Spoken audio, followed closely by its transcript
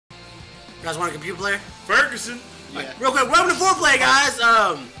You guys want a computer player? Ferguson. Yeah. Right, real quick, welcome to foreplay, guys.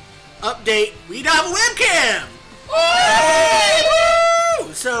 Update. We now have a webcam.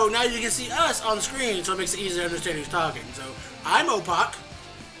 Woo! So now you can see us on the screen, so it makes it easier to understand who's talking. So I'm Opak.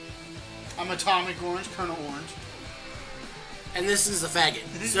 I'm Atomic Orange, Colonel Orange. And this is the faggot.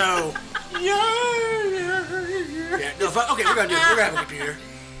 So yeah. No, okay, we're gonna do it. We're gonna have a computer.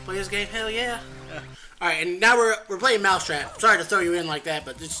 Play this game? Hell yeah. Alright, and now we're playing Mousetrap. Sorry to throw you in like that,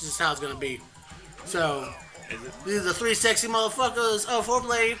 but this is just how it's gonna be. So these are the three sexy motherfuckers of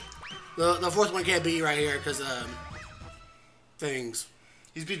foreplay. The fourth one can't be right here because things.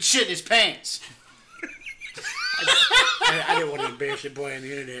 He's been shitting his pants. I didn't want to embarrass your boy on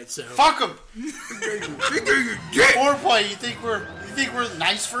the internet, so fuck him. Foreplay. You think we're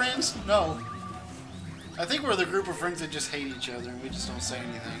nice friends? No. I think we're the group of friends that just hate each other and we just don't say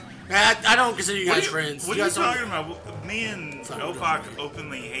anything. I don't consider you guys friends. What are you talking about? Me and Opak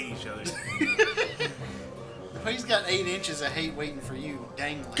openly hate each other. He's got 8 inches of hate waiting for you,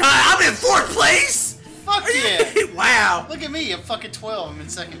 dangling. God, I'm in 4th place. Fuck yeah! Wow. Look at me. I'm fucking 12. I'm in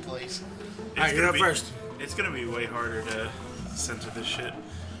 2nd place. Alright, you're up first. It's gonna be way harder to censor this shit.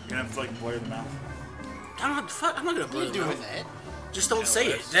 You're gonna have to like blur them out. I'm not gonna blur them out. that. Just don't say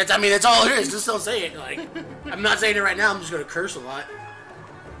it. That's all it is. Just don't say it. Like, I'm not saying it right now. I'm just gonna curse a lot.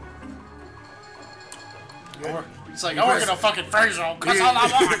 It's like, I work in a fucking free zone, cause all I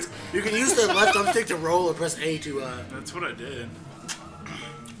want. You can use the left thumbstick to roll or press A to, That's what I did.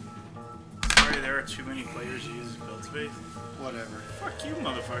 Sorry, there are too many players who use build space. Whatever. Fuck you,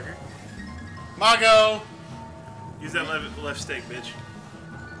 motherfucker. Mago! Use that left stick, bitch.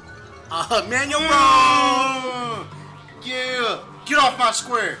 Manual roll! Yeah! Get off my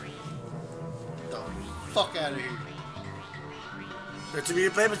square! Get the fuck out of here. There's too many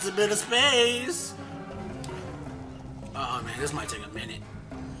papers, it's a bit of space. Oh man, this might take a minute.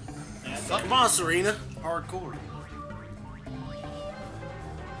 Come on, Serena. Hardcore.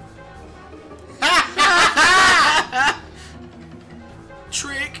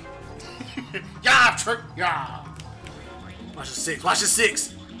 Trick. Yeah, trick. Yeah. Watch the 6. Watch the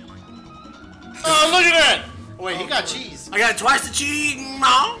 6. Oh, look at that. Oh, wait, he got cheese. I got twice the cheese.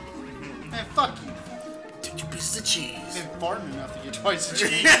 No. Man, fuck you. 2 pieces of cheese. You've been farting enough to get twice the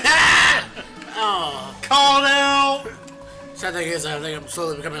cheese. Oh. Called out. Sad thing is, I think I'm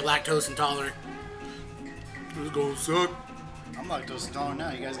slowly becoming lactose intolerant. This is gonna suck. I'm lactose intolerant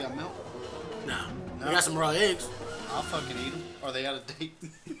now. You guys got milk? No. We got some raw eggs. I'll fucking eat them. Are they out of date?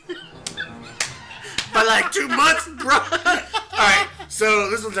 By like 2 months, bro. Alright, so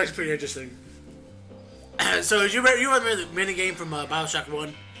this one's actually pretty interesting. So you remember the minigame from Bioshock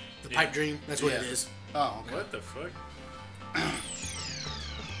 1? The pipe dream? That's what it is. Oh, okay. What the fuck?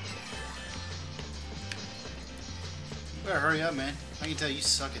 Better hurry up, man. I can tell you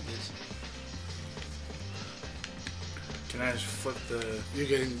suck at this. Can I just flip the... You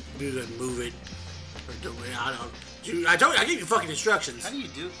can do the move it. Or do it. I don't. I gave you fucking instructions. How do you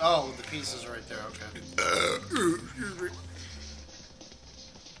do? Oh, the pieces right there. Okay.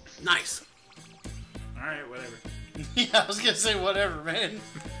 Nice. Alright, whatever. Yeah, I was gonna say whatever, man.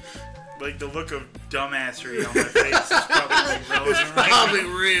 Like, the look of dumbassery on my face is probably relevant. It's probably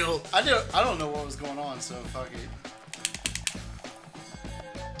real. I don't know what was going on, so fuck it.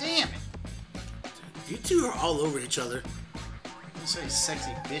 Damn it. You two are all over each other. You say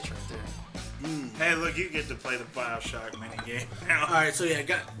sexy bitch right there. Hey, look, you get to play the Bioshock minigame now. Alright, so yeah,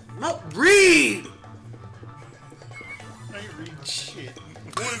 read! I ain't reading shit.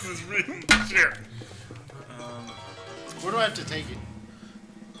 What is this reading? Shit. Where do I have to take it?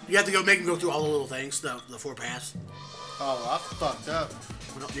 You have to go make him go through all the little things, the 4 paths. Oh, I fucked up.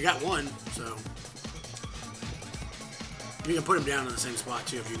 Well, you got 1, so... You can put him down in the same spot,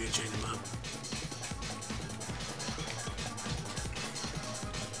 too, if you need to change him up.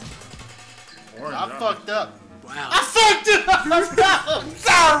 I fucked up. Wow. I fucked it up! I'm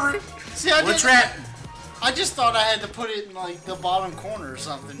sorry! See, Trap? I just thought I had to put it in, like, the bottom corner or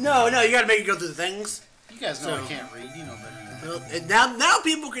something. No, you gotta make it go through the things. You guys know I can't read. You know better than that. Well, now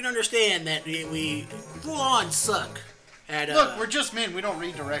people can understand that we full-on suck at... Look, we're just men. We don't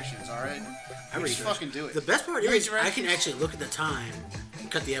read directions, alright? We just fucking do it. The best part is I can actually look at the time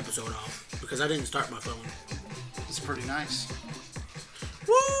and cut the episode off because I didn't start my phone. It's pretty nice.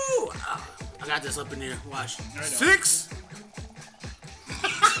 Woo! I got this up in there. Watch. 6.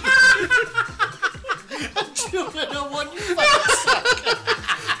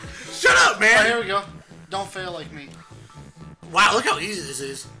 Shut up, man! Alright, here we go. Don't fail like me. Wow, look how easy this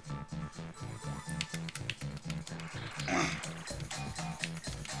is.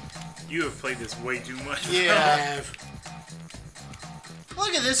 You have played this way too much. Yeah. I have.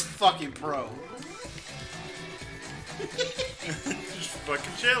 Look at this fucking pro. Just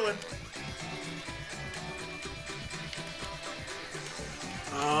fucking chilling.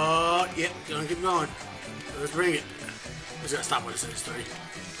 Yep, gonna keep going. Let's bring it. Let's gotta stop when it says 3.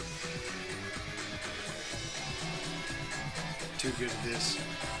 Too good at this.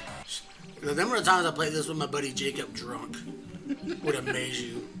 The number of times I played this with my buddy Jacob drunk would amaze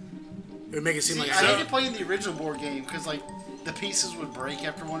you. It would make it seem like I hated playing the original board game because like the pieces would break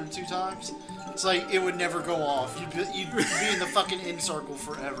after 1 or 2 times. It's like it would never go off. You'd be in the fucking end circle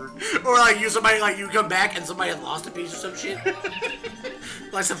forever. Or like you come back and somebody had lost a piece or some shit.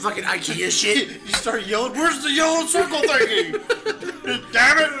 Like some fucking IKEA shit. You start yelling, "Where's the yellow circle thingy?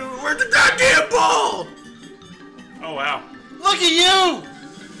 Damn it! Where's the goddamn ball?" Oh wow. Look at you!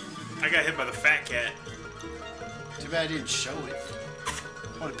 I got hit by the fat cat. Too bad I didn't show it.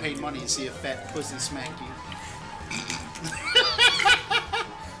 I would have paid money to see a fat pussy smack you.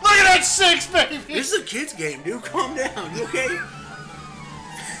 Look at that 6, baby! This is a kid's game, dude. Calm down. You okay?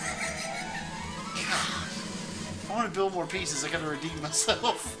 I want to build more pieces. I gotta redeem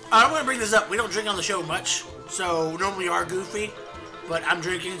myself. I want to bring this up. We don't drink on the show much, so normally we are goofy, but I'm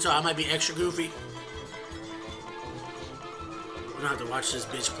drinking, so I might be extra goofy. We don't have to watch this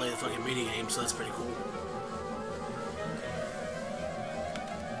bitch play the fucking mini game, so that's pretty cool.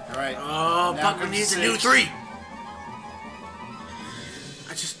 Alright. Oh, Papa needs a new 3.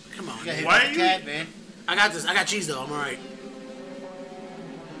 Come on. You got hit Why by are the you- cat, man. I got this. I got cheese, though. I'm alright.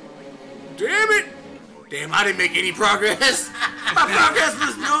 Damn it! Damn, I didn't make any progress. My progress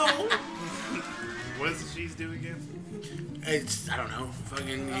was no. What does the cheese do again? It's, I don't know.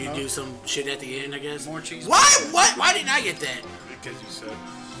 Fucking, you do some shit at the end, I guess. More cheese. Why? What? Why didn't I get that? Because you said.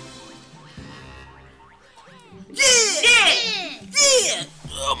 Yeah!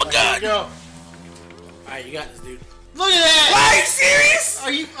 Oh my There you god! go. Alright, you got this, dude. Look at that! Why, are you serious?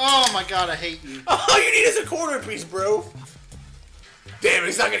 Are you? Oh my god, I hate you. All you need is a quarter piece, bro. Damn,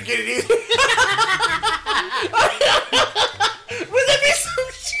 he's not gonna get it either. Would that be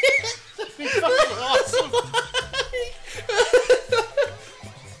some shit? That'd be fucking awesome.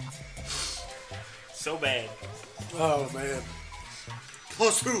 So bad. Oh man.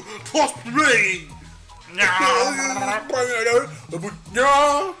 Plus 2, plus 3. No.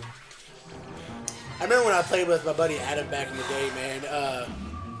 I remember when I played with my buddy Adam back in the day, man.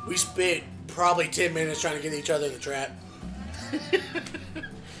 We spent probably 10 minutes trying to get each other in the trap.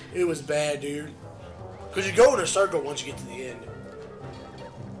 It was bad, dude. Because you go in a circle once you get to the end.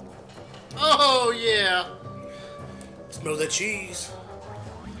 Oh yeah. Smell that cheese.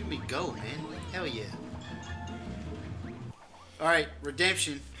 Let me go, man. Hell yeah. Alright,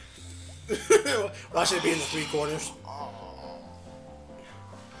 redemption. Why should it be in the 3 corners?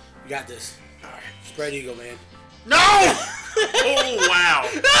 You got this. Alright. Spread eagle, man. No! Oh wow.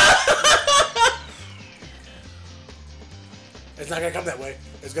 It's not gonna come that way.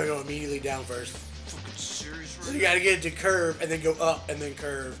 It's gonna go immediately down first. Fucking serious, So you gotta get it to curve and then go up and then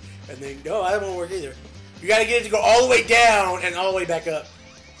curve and then no, that won't work either. You gotta get it to go all the way down and all the way back up.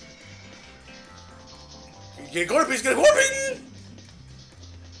 You get a quarter piece, get a quarter piece.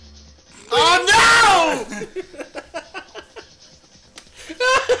 Oh no!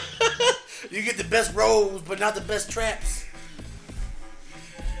 You get the best rolls, but not the best traps.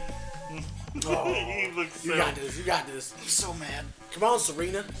 Oh, He looks you so. got this. You got this. I'm so mad. Come on,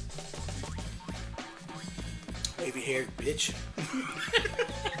 Serena. Wavy haired bitch.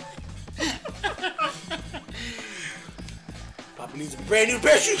 Papa needs a brand new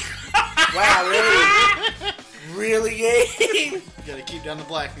pair of shoes. Wow, really? Really, Gabe? You gotta keep down the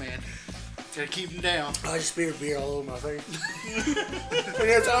black man. Gotta keep him down. I just spilled beer all over my face. And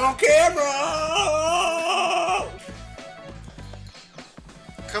it's on camera.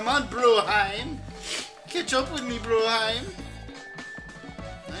 Come on, Bruheim. Catch up with me, Bruheim.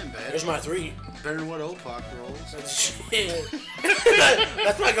 I ain't bad. There's my 3. Better than what Opak rolls. Shit.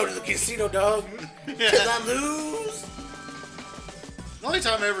 That's why I go to the casino, dog. Cause I lose. The only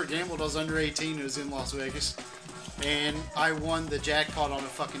time I ever gambled I was under 18 was in Las Vegas. And I won the jackpot on a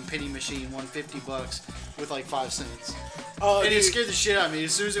fucking penny machine, won $50 with like 5 cents. Oh, And it dude. scared the shit out of me.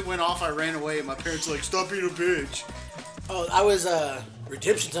 As soon as it went off, I ran away and my parents were like, stop being a bitch. Oh, I was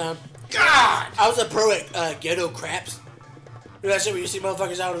redemption time. God! I was a pro at ghetto craps. You know that shit where you see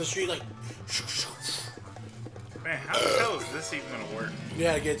motherfuckers out on the street like, Man, how the hell is this even gonna work? you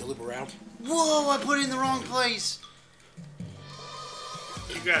gotta get it to loop around. Whoa, I put it in the wrong place.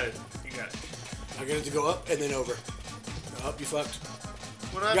 You got it. You got it. I get it to go up and then over. Up, you fucked.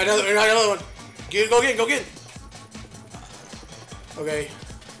 What You got another one. Get it, go get it, go get it. Okay.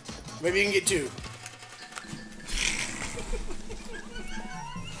 Maybe you can get 2.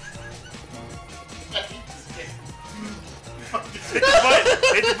 Hit the button!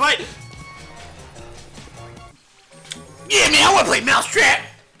 Hit the button! Yeah, man, I want to play Mousetrap.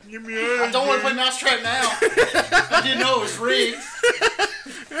 Give me a I don't want to play Mousetrap now. I didn't know it was rigged.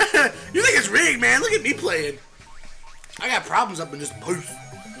 You think it's rigged, man? Look at me playing. I got problems up in this booth.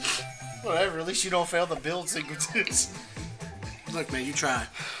 Whatever, at least you don't fail the build sequences. Look, man, you try.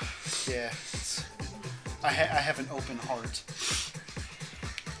 Yeah. I have an open heart.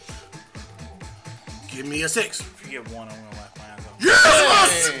 Give me a 6. If you get one, I'm gonna laugh my ass off.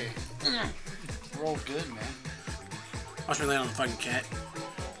 Yes! Hey. Roll good, man. Watch me land on the fucking cat.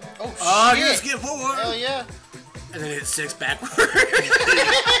 Oh, Oh, you shit. just get forward. Hell yeah. And then hit 6 backward.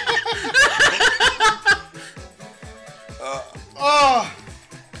 Oh.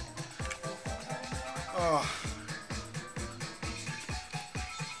 Oh.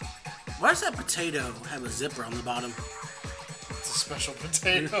 Why does that potato have a zipper on the bottom? It's a special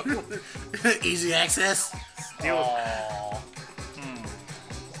potato. Easy access. Oh.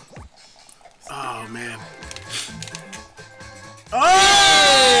 Oh, man.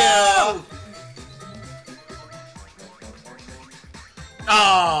 Oh!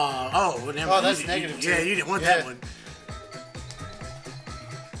 Oh, never Oh, that's you, negative Yeah, two. you didn't want that one.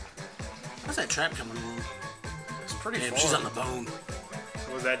 Why's that trap coming along? It's pretty Damn, far. she's on the bone.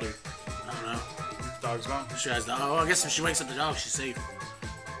 What does that do? I don't know. Dog's gone? She has the. Oh, I guess if she wakes up the dog, she's safe.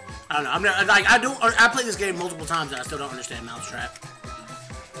 I don't know. I'm not, like I played this game multiple times and I still don't understand Mousetrap.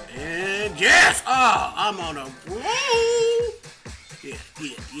 And yes! Oh, I'm on a roll! Yeah.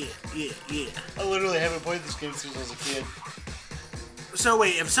 I literally haven't played this game since I was a kid. So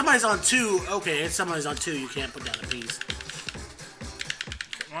wait, if somebody's on 2, okay, if somebody's on 2, you can't put down a piece.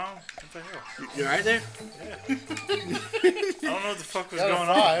 Well, what the hell? You alright there? I don't know what the fuck was Got a going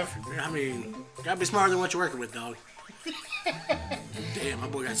on. 5. I mean, gotta be smarter than what you're working with, dog. Damn, my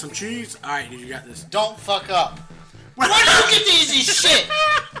boy got some cheese. Alright, dude, you got this. Don't fuck up. Why do you get the easy shit?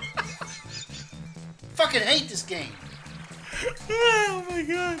 Fucking hate this game. Oh my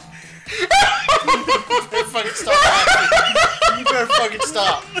god. You better fucking stop laughing. You better fucking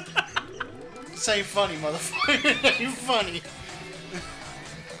stop. This ain't funny, motherfucker. It ain't funny.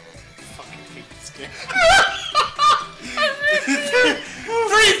 Fucking hate this game.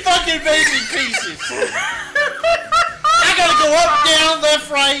 3 fucking basic pieces. I gotta go up, down, left,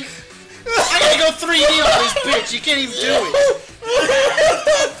 right. I gotta go 3D on this bitch. You can't even do it.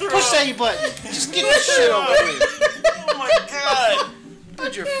 Push A button. Just get this shit over with. Oh my god!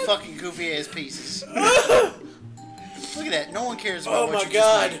 Put your fucking goofy ass pieces. Look at that. No one cares about Oh what my you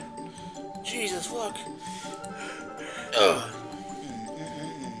god. just made. Jesus fuck.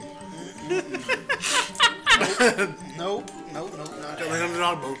 Nope, not Don't let him the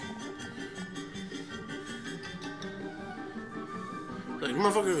dog boat. Like,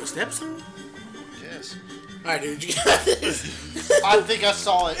 motherfucker with steps on? Yes. Alright, dude, you got this. I think I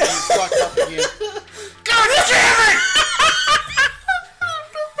saw it and it's fucked up again. God damn it!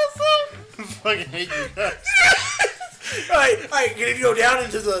 I fucking hate you guys. Alright, can you go down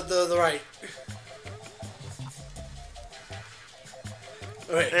into the right?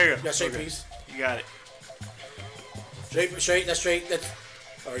 Okay, There you go. got straight Okay. piece. You got it. Straight, that's straight, that's...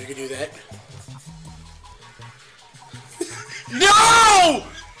 Or you can do that. No!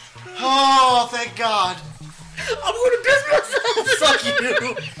 Oh, thank God. I'm going to piss myself! Fuck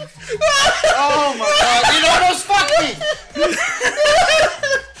you. Oh my God. You know those fuck me.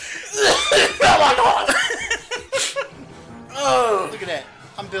 Oh my god! Oh, Look at that.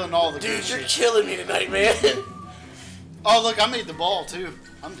 I'm building all the good dude, you're shit. killing me tonight, man. Oh, look, I made the ball too.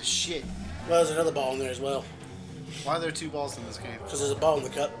 I'm the shit. Well, there's another ball in there as well. Why are there 2 balls in this game? Because there's a ball in the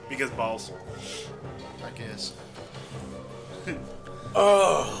cup. Because balls. I guess.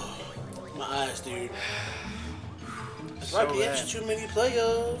 Oh, my eyes, dude. That's right, So bitch. bad. Too many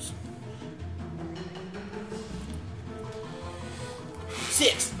players.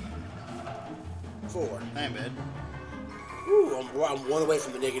 6. 4. I ain't bad. Ooh, I'm one away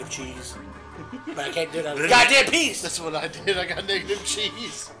from the negative cheese. But I can't do it on a goddamn piece. That's what I did. I got negative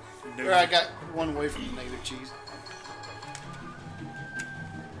cheese. Or I got 1 away from the negative cheese.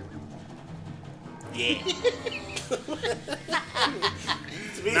 Yeah.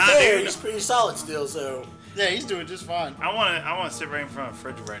 To be Nah, fair, dude. he's pretty solid still, so... Yeah, he's doing just fine. I wanna sit right in front of the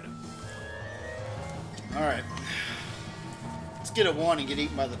refrigerator. Alright. Let's get a 1 and get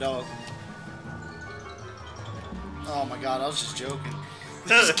eaten by the dog. Oh my god, I was just joking.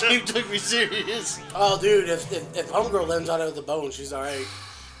 This game took me serious. Oh, dude, if Homegirl lands out of the bone, she's alright.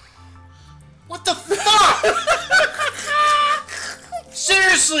 What the fuck?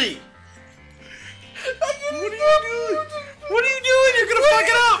 Seriously! What are you doing? What are you doing? You're gonna fuck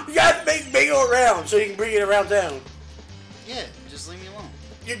it up! You gotta make it go around so you can bring it around town. Yeah, Just leave me alone.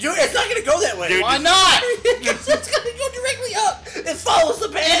 It's not gonna go that way. Dude, Why not? It's gonna go directly up. It follows the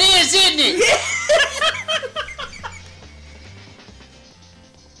path. It is, isn't it?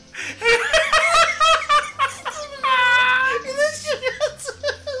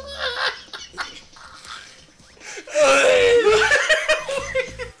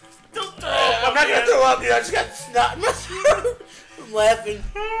 I'm not gonna throw up, dude. I just got snot in my throat. I'm laughing.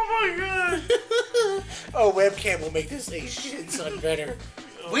 Oh my god. Oh, webcam will make this a shit ton better.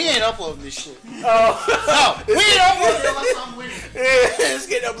 We ain't uploading this shit. Oh, No, we ain't uploading it unless I'm winning. it's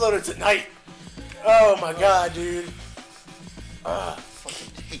getting uploaded tonight. Oh my god, dude. I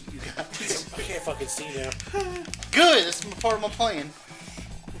fucking hate you guys. I can't fucking see now. Good, that's part of my plan.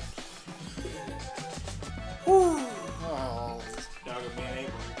 Whew. Oh, Dog of man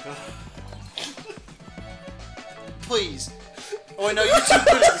able. please. Oh, I know you're too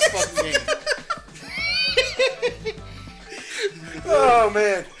good at this fucking game. Oh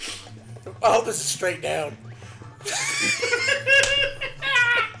man. I hope this is straight down. I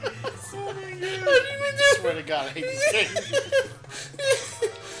swear to God, I hate this game.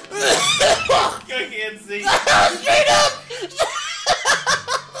 I can't see. Straight up!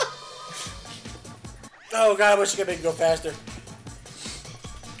 Oh god, I wish I could make it go faster.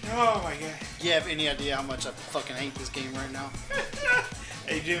 Oh my god. You have any idea how much I fucking hate this game right now?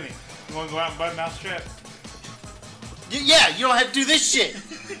 Hey Jimmy, you wanna go out and buy a mousetrap? Yeah, you don't have to do this shit.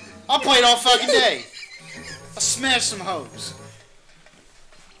 I'll play it all fucking day. I'll smash some hoes.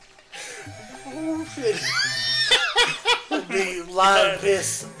 Oh shit. Be live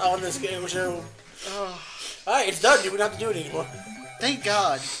piss on this game show. Alright, it's done, dude. We don't have to do it anymore. Thank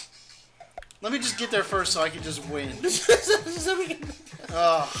God. Let me just get there first so I can just win. So we can...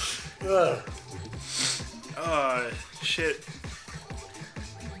 Shit.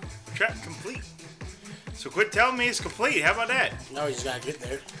 Trap complete. So quit telling me it's complete. How about that? No, you just gotta get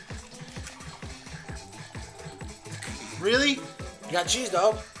there. Really? You got cheese,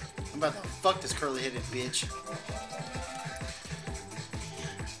 dog. I'm about to fuck this curly-headed bitch.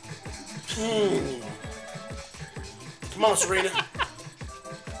 Come on, Serena.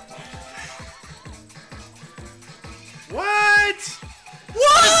 What?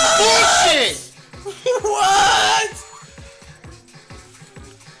 What? Bullshit! What?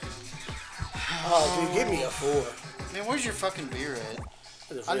 Oh, dude, give me a 4. Man, where's your fucking beer at?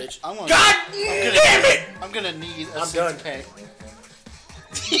 For the fridge. I'm gonna, God damn it! I'm gonna need a I'm done. 6-pack.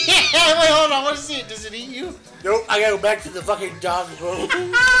 Yeah, wait, hold on. I want to see it. Does it eat you? Nope, I gotta go back to the fucking dog's room.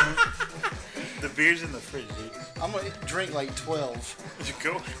 The beer's in the fridge, dude. I'm gonna drink like 12 Where'd you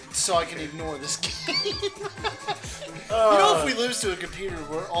go? so I can ignore this game. You know, if we lose to a computer,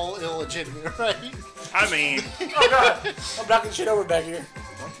 we're all illegitimate, right? I mean, Oh god, I'm knocking shit over back here.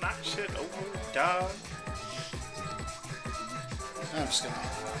 don't knock shit over, dog. I'm just gonna.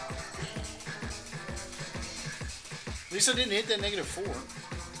 At least I didn't hit that -4.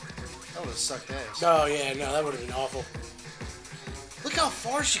 That would have sucked ass. Oh yeah, no, that would have been awful. Look how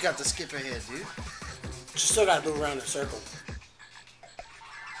far she got to skip ahead, dude. Just still gotta move around in a circle.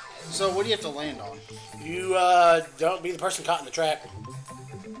 So what do you have to land on? You don't be the person caught in the trap.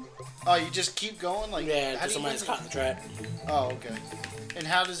 Oh, you just keep going? Like, Yeah, how until do you somebody's land caught in the trap. Oh, okay. And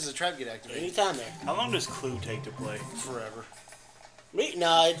how does the trap get activated? Anytime there. How long does Clue take to play? Forever.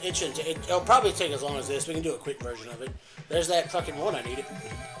 No, it shouldn't. It'll probably take as long as this. We can do a quick version of it. There's that fucking 1 I needed.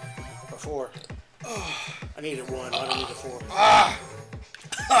 Or 4. I needed 1. I don't need a 4.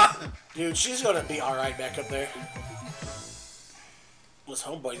 Dude, she's gonna be alright back up there. This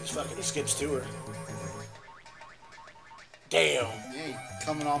homeboy just fucking skips to her. Damn. Yeah, you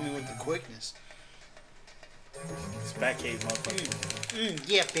coming on me with the quickness. It's backhand, motherfucker.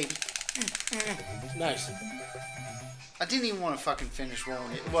 Yeah, baby. Nice. I didn't even want to fucking finish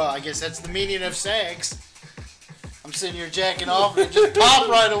rolling it. Well, I guess that's the meaning of sex. I'm sitting here jacking off and it just pop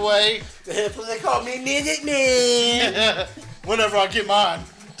right away. They call me Midget Man. Whenever I get mine.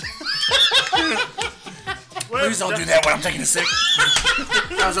 Please don't do that when I'm taking a sip.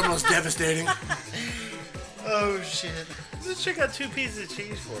 That was almost devastating. Oh, shit. This chick got 2 pieces of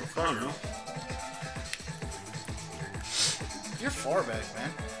cheese for it. I don't know. You're far back,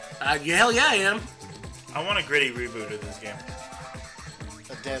 man. Yeah, hell yeah, I am. I want a gritty reboot of this game.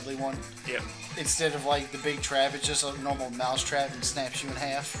 A deadly one. Yep. Instead of like the big trap, it's just a normal mouse trap and snaps you in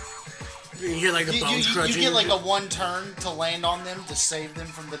half. You can hear like the bones You crunching. get like a 1 turn to land on them to save them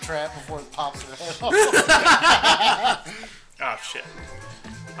from the trap before it pops their head off. Oh shit.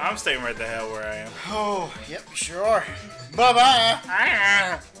 I'm staying right the hell where I am. Oh, yep, you sure are. Bye-bye.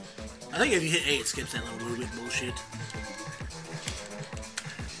 I think if you hit A, it skips that little movement bullshit.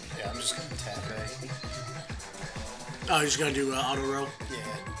 Yeah, I'm just gonna tap A. Oh, you're just gonna do auto roll? Yeah.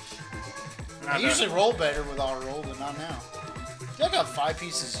 I usually roll better with auto roll, but not now. I got 5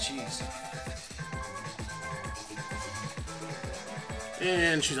 pieces of cheese.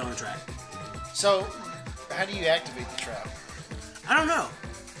 And she's on the track. So, how do you activate the trap? I don't know.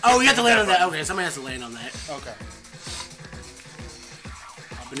 Oh, you have to land on that. Okay, somebody has to land on that. Okay.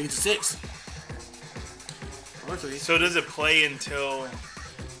 We need 6. Or 3. So does it play until...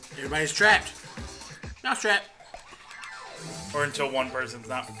 Everybody's trapped. Mouse trap. Or until one person's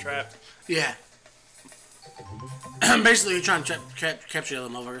not trapped? Yeah. Basically, you're trying to capture the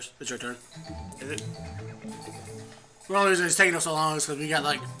other motherfuckers. It's your turn. Is it? The only reason it's taking us so long is because we got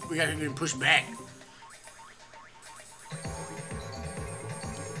to push back.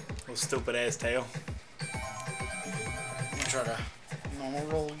 Little stupid ass tail. I'm gonna try to normal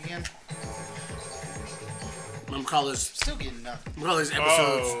roll again. I'm gonna call this. Still getting nothing. I'm gonna call these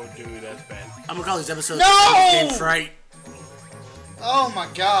episodes. Oh, dude, that's bad. I'm gonna call these episodes. No! Game Fright. Oh my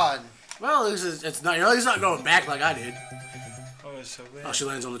god. Well, at least it's not. He's not going back like I did. Oh, it's so bad. Oh, she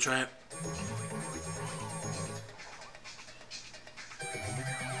lands on the trap.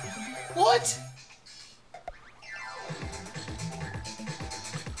 What?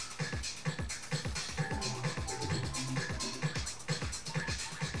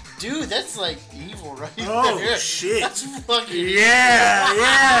 Dude, that's like evil right Oh, there. shit. That's fucking Yeah,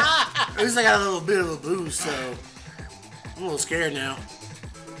 yeah. At least I got a little bit of a boost, so I'm a little scared now.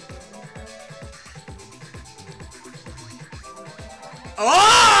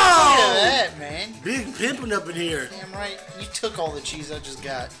 Oh! Look at that, man. Big pimping up in here. Damn right. You took all the cheese I just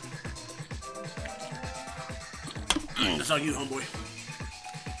got. That's on you, homeboy.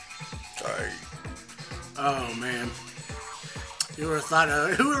 Sorry. Oh man. Whoever thought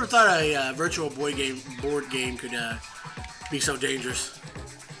a virtual board game could be so dangerous?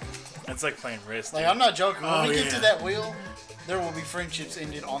 That's like playing Risk. Like, I'm not joking. When Oh, we get yeah. to that wheel, there will be friendships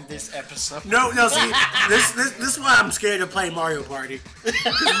ended on this episode. No, see, this is why I'm scared to play Mario Party.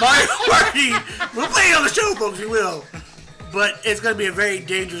 'Cause Mario Party, we'll play it on the show, folks, we will. But it's gonna be a very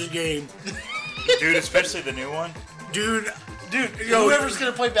dangerous game. Dude, especially the new one. Dude, Yo, whoever's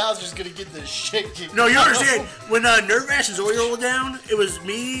gonna play Bowser's gonna get the shit kicked. no, you out of understand, him. when Nervash and Zoriel were down, it was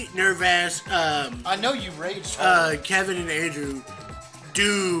me, Nervash, I know you raged hard. Kevin and Andrew.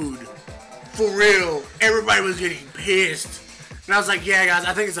 Dude, for real, everybody was getting pissed. And I was like, yeah, guys,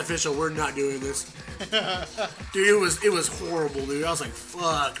 I think it's official. We're not doing this. Dude, it was horrible, dude. I was like,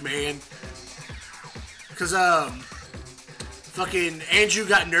 fuck, man. Because, fucking Andrew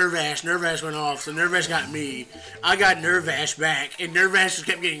got Nervash. Nervash went off, so Nervash got me. I got Nervash back, and Nervash just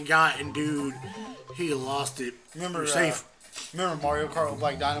kept getting got, and dude, he lost it. Remember, We're safe. remember Mario Kart with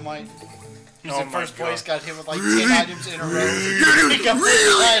Black Dynamite? He was Oh in my first place, God. got hit with like Really? 10 items in a row. Dude, He got put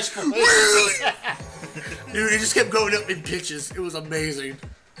in last place. Really? Dude, it just kept going up in pitches. It was amazing.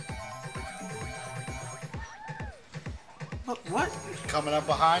 What? Coming up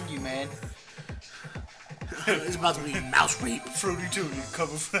behind you, man. It's about to be mouse rape. Fruity Tooty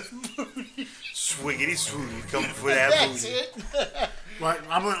coming for that booty. Swiggity swooty, coming for that That's booty. it. What?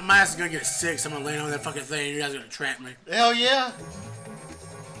 My ass is gonna get a 6. I'm gonna land on that fucking thing. You guys are gonna trap me. Hell yeah.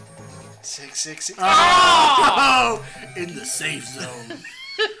 6. Oh! In the safe zone.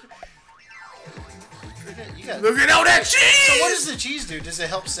 You got. Look at all that cheese! So what does the cheese do? Does it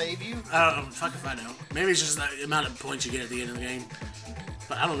help save you? I don't know. Fuck if I know. Maybe it's just the amount of points you get at the end of the game.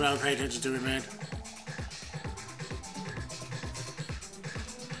 But I don't really pay attention to it, man.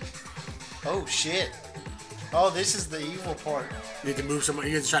 Oh shit. Oh, this is the evil part. You need to move somebody.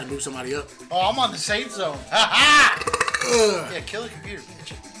 You need to try to move somebody up. Oh, I'm on the safe zone. Ha ha! Yeah, kill the computer,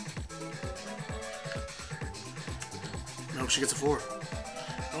 bitch. No, she gets a 4.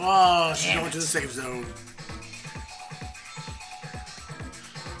 Oh, she's Damn going it. to the safe zone.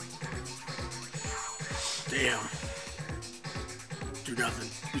 Damn. Do nothing.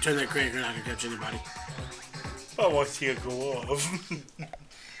 You turn that crank, you're not gonna catch anybody. I want to see it go off.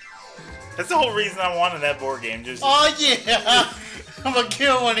 That's the whole reason I wanted that board game. Just Oh yeah! I'm gonna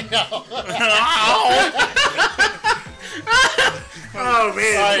kill one of y'all. Oh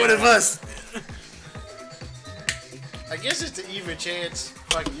man, Sorry. one of us. I guess it's an even chance.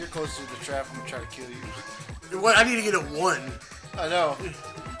 Fuck, you're closer to the trap. I'm gonna try to kill you. What? I need to get a 1. I know.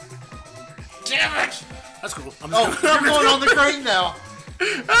 Damn it! That's cool. I'm Oh, I'm going on the crate now.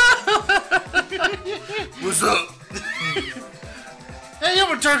 What's up? Hey, I'm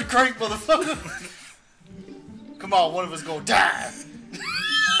gonna turn the crate, motherfucker. Come on, one of us gonna die.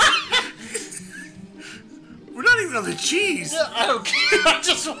 We're not even on the cheese. Yeah, I don't care. I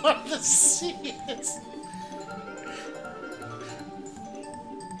just wanted to see it.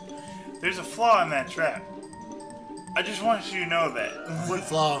 there's a flaw in that trap. I just want you to know that. What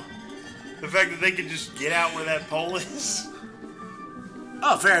flaw? The fact that they could just get out where that pole is.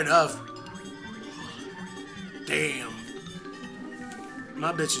 Oh, fair enough. Damn.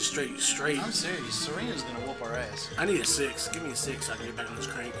 My bitch is straight. I'm serious. Serena's gonna whoop our ass. I need a 6. Give me a 6 so I can get back on this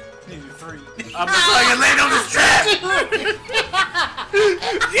crank. I need a 3. I'm just so I can land on this trap.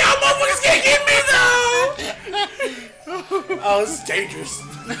 Y'all motherfuckers can't get me though. Oh, this is dangerous.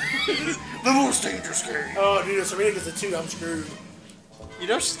 The most dangerous game. Oh, dude, if Serena gets a 2, I'm screwed. You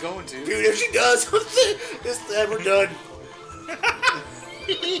know she's going to. Dude, if she does, we're done.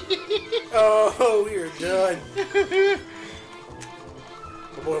 Oh, we are done.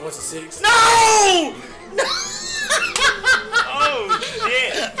 My boy wants a 6. No! No! Oh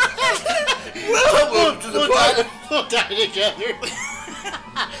shit! Welcome to the party. We'll die together.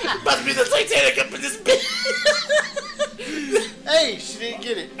 About to be the Titanic up in this bitch. Hey, she didn't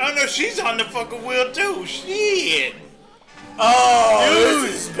get it. Oh no, she's on the fucking wheel too. Shit! Oh, Dude.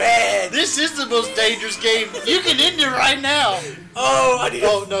 this is bad. This is the most dangerous game. You can end it right now. Oh, I need.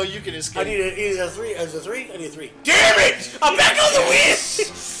 Oh no, you can escape. I need a 3. As a 3, I need a 3. Damn it! I'm back on the wheel.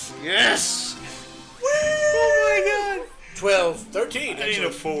 Yes. Oh my god. 12, 13. I need a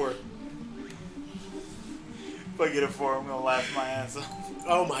 4. If I get a 4, I'm gonna laugh my ass off.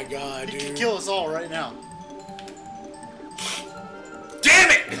 Oh my god, You can dude. kill us all right now.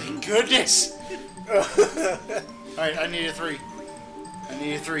 Damn it! Goodness. Alright, I need a 3. I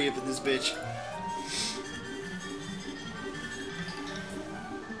need a 3 up in this bitch.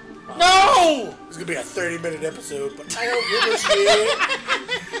 No! It's gonna be a 30-minute episode, but I don't give a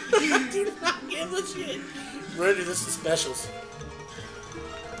shit. Do not give a shit. We're gonna do this in specials.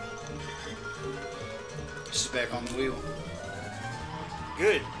 She's back on the wheel.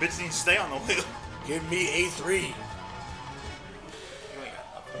 Good. Bitch needs to stay on the wheel. Give me a 3. You ain't got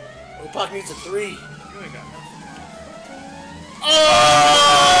nothing. Opak needs a 3. You ain't got nothing. Oh!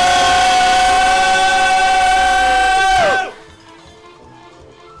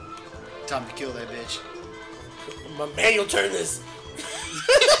 Time to kill that bitch. My manual turn this.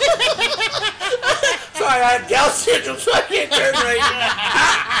 Sorry, I had gout syndrome, so I can't turn right now.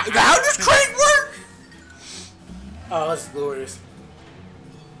 How does crank work? Oh, that's glorious.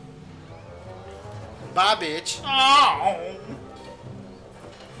 Bye, bitch. Oh!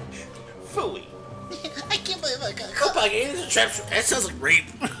 Phooey. I can't believe I got Opak, ain't this a trap? That sounds like rape.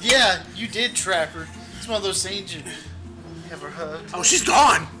 Yeah, you did trap her. It's one of those scenes you ever hugged. Oh, she's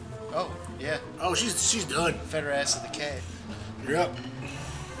gone. Oh, yeah. Oh, she's done. Fed her ass to the cat. Yep.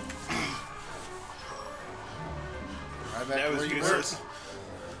 Right back That to was where you were. useless.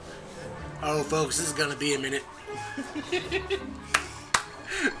 Oh, folks, this is gonna be a minute.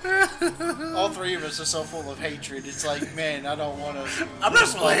 All 3 of us are so full of hatred. It's like, man, I don't want to. I'm not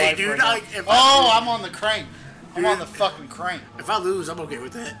playing, dude. I'm on the crank. I'm on the fucking crank. If I lose, I'm okay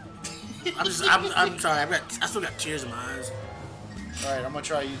with that. I'm sorry. I still got tears in my eyes. All right, I'm gonna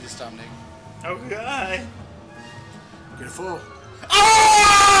try you this time, Nick. Okay. Get a 4.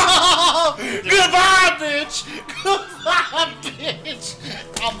 Oh! Goodbye, bitch. Goodbye, bitch.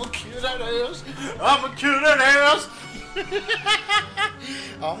 I'ma kill that ass. I'ma kill that ass.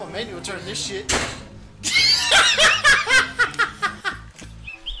 Oh, I'm gonna manual turn this shit.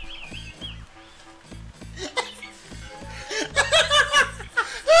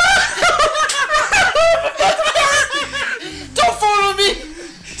 Don't follow me.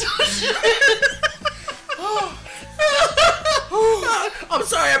 I'm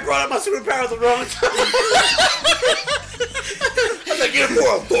sorry, I brought up my superpower the wrong time. I'm like, get a 4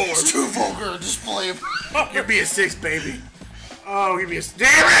 on 4. It's too vulgar a display. Give me a 6, baby. Oh, give me a...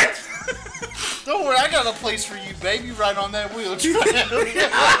 Damn it! Don't worry, I got a place for you, baby, right on that wheel.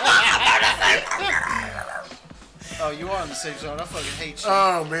 Oh, you are in the safe zone. I fucking hate you.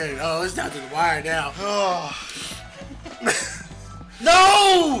 Oh, man. Oh, it's down to the wire now. Oh.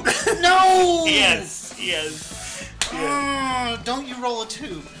 No! No! Yes. Don't you roll a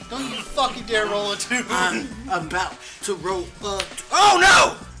 2. Don't you fucking dare roll a 2. I'm about to roll a... Oh,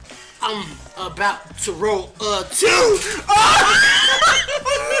 no! I'm about to roll a 2. Oh!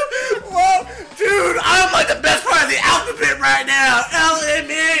 Whoa, dude, I'm like the best part of the alphabet right now.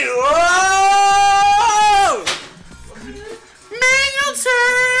 L-M-E. Whoa! Manual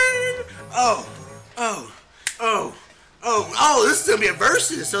turn. Oh, this is going to be a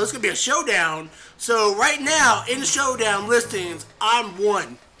versus, so it's going to be a showdown. So right now, in the showdown listings, I'm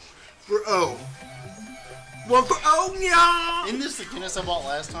 1 for O. 1 for O, yeah. Isn't this the Guinness I bought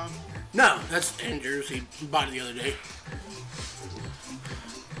last time? No, that's Andrew's. He bought it the other day.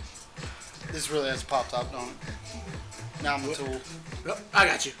 This really has a pop top, don't it? Now I'm a tool. Oh, I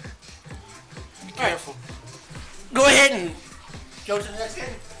got you. Be careful. go ahead and go to the next game.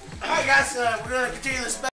 Alright guys, we're going to continue this